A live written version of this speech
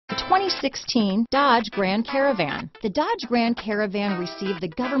2016 Dodge Grand Caravan. The Dodge Grand Caravan received the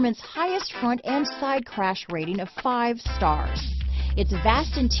government's highest front and side crash rating of 5 stars. Its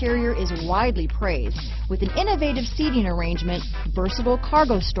vast interior is widely praised, with an innovative seating arrangement, versatile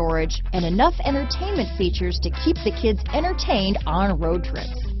cargo storage, and enough entertainment features to keep the kids entertained on road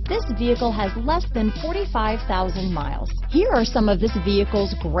trips. This vehicle has less than 45,000 miles. Here are some of this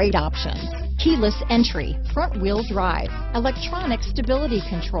vehicle's great options: keyless entry, front-wheel drive, electronic stability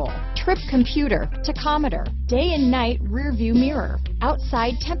control, trip computer, tachometer, day and night rear view mirror,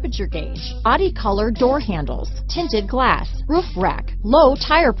 outside temperature gauge, body color door handles, tinted glass, roof rack, low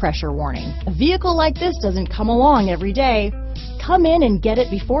tire pressure warning. A vehicle like this doesn't come along every day. Come in and get it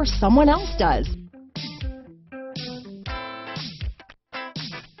before someone else does.